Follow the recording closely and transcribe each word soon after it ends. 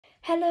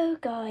Hello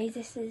guys,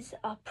 this is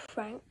a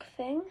prank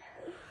thing.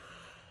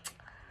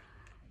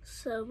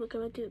 So we're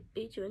gonna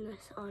be doing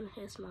this on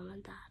his mum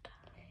and dad.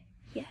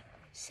 Yeah.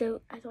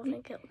 So I don't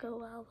think it'll go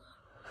well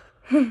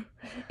though.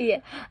 yeah.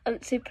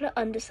 So put it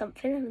under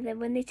something, and then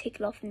when they take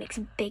it off, it makes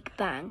a big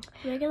bang.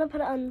 We're gonna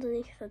put it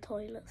underneath the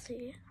toilet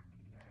seat.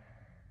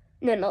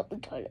 No, not the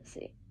toilet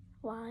seat,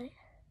 Why?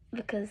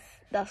 because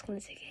that's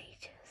gonna take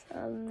ages. The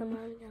mum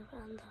gonna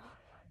put under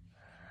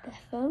The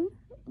phone,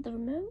 the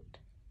remote.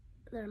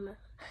 the remote.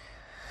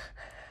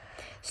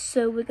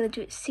 So we're gonna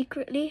do it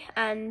secretly,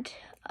 and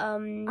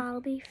I'll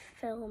be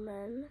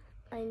filming,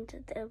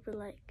 and they'll be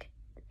like,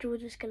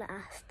 George is gonna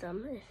ask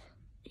them if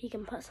he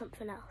can put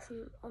something else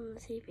on the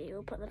TV.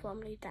 We'll put the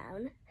Bromley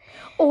down.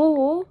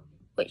 or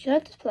wait, should I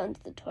just put it under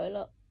the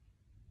toilet?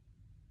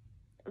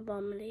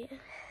 Bromley.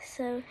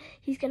 So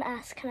he's gonna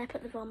ask, can I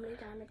put the Bromley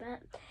down a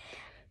bit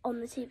on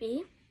the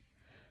TV?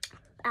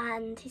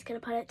 And he's gonna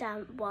put it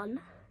down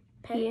one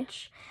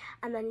pitch,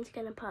 and then he's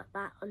gonna put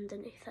that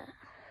underneath it.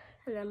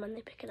 And then when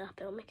they pick it up,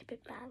 it'll make a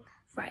big bang.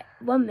 Right,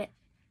 1 minute.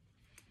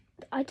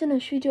 I don't know,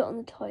 should we do it on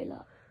the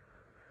toilet?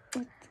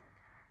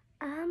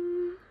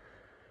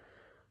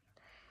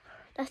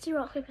 Let's do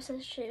rock, paper,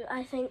 scissors, shoot.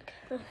 I think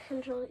the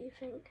control that you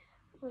think.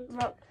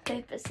 Rock,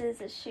 paper,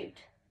 scissors,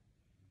 shoot.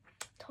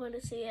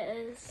 Toilet seat it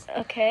is.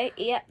 Okay,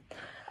 yeah.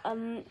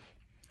 We'll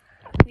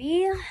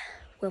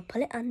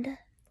put it under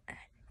and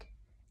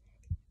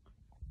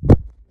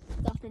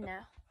nothing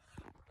now.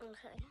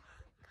 Okay.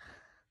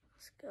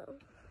 Let's go.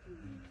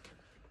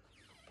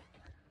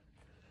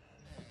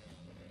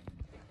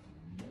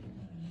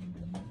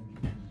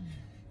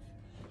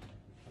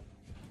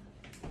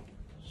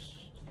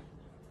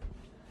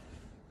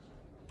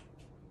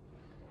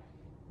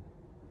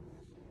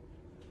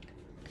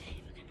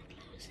 Okay, we're gonna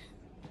close it.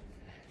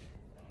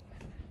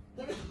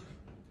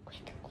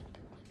 Quick.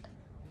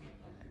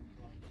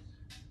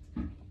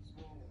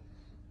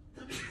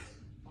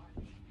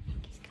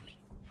 He's coming.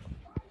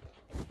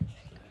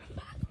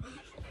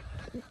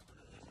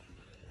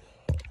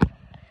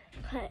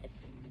 Okay.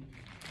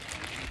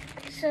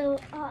 So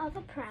our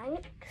other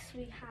pranks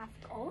we have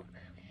got.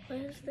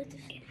 Where's the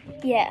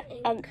Yeah.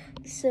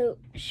 So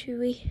should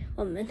we?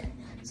 1 minute.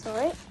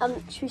 Sorry.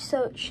 Should we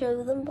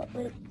show them what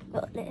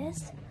it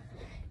is?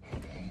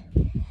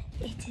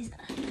 It is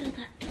under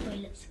that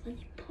toilet. So when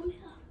you pull it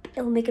up,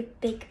 it'll make a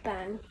big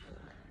bang.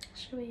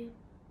 Should we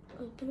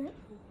open it?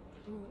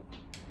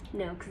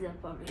 No, because they'll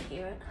probably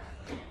hear it.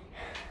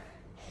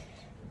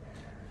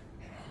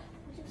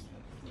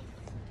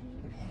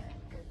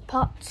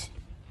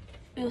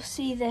 You'll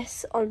see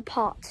this on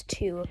part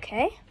 2.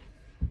 Okay.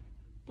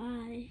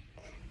 Bye.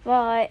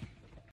 Bye.